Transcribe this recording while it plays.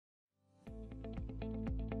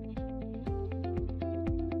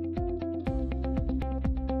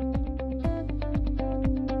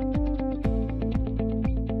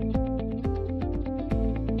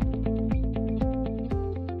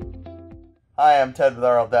Hi, I'm Ted with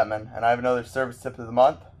Deppmann, and I have another service tip of the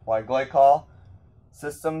month: why glycol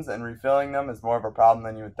systems and refilling them is more of a problem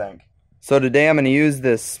than you would think. So today I'm going to use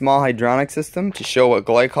this small hydronic system to show what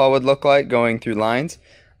glycol would look like going through lines.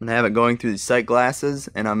 I'm going to have it going through these sight glasses,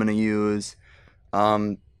 and I'm going to use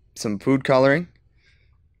some food coloring.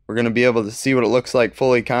 We're going to be able to see what it looks like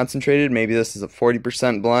fully concentrated. Maybe this is a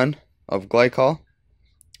 40% blend of glycol.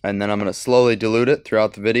 And then I'm going to slowly dilute it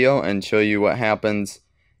throughout the video and show you what happens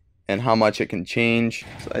and how much it can change.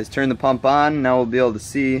 So I just turn the pump on. Now we'll be able to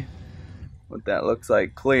see what that looks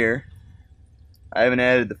like clear. I haven't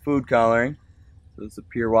added the food coloring, so it's a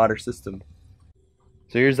pure water system.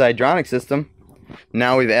 So here's the hydronic system.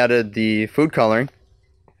 Now we've added the food coloring,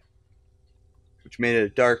 which made it a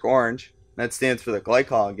dark orange. That stands for the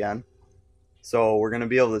glycol again. So we're going to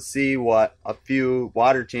be able to see what a few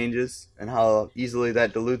water changes and how easily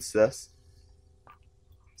that dilutes this,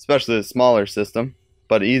 especially the smaller system,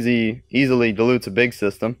 but easily dilutes a big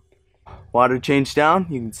system. Water changed down,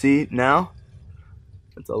 you can see now.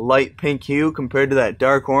 It's a light pink hue compared to that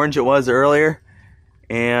dark orange it was earlier,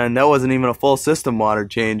 and that wasn't even a full system water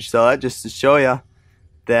change. So that just to show you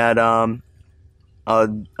that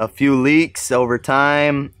a few leaks over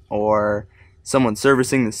time, or someone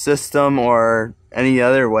servicing the system, or any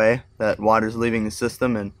other way that water's leaving the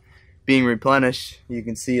system and being replenished, you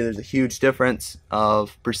can see there's a huge difference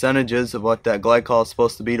of percentages of what that glycol is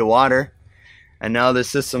supposed to be to water, and now the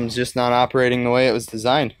system's just not operating the way it was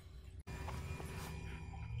designed.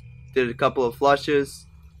 Did a couple of flushes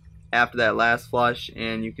after that last flush,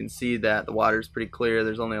 and you can see that the water's pretty clear.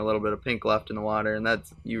 There's only a little bit of pink left in the water, and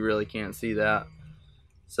that's, you really can't see that.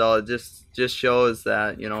 So it just shows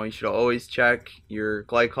that, you know, you should always check your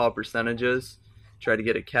glycol percentages. Try to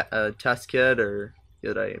get a test kit or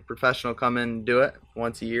get a professional come in and do it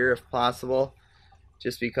once a year if possible,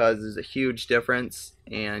 just because there's a huge difference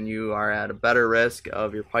and you are at a better risk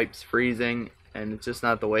of your pipes freezing, and it's just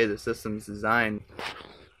not the way the system's designed.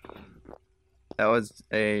 That was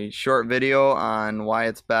a short video on why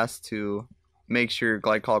it's best to make sure your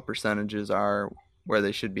glycol percentages are where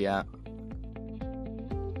they should be at.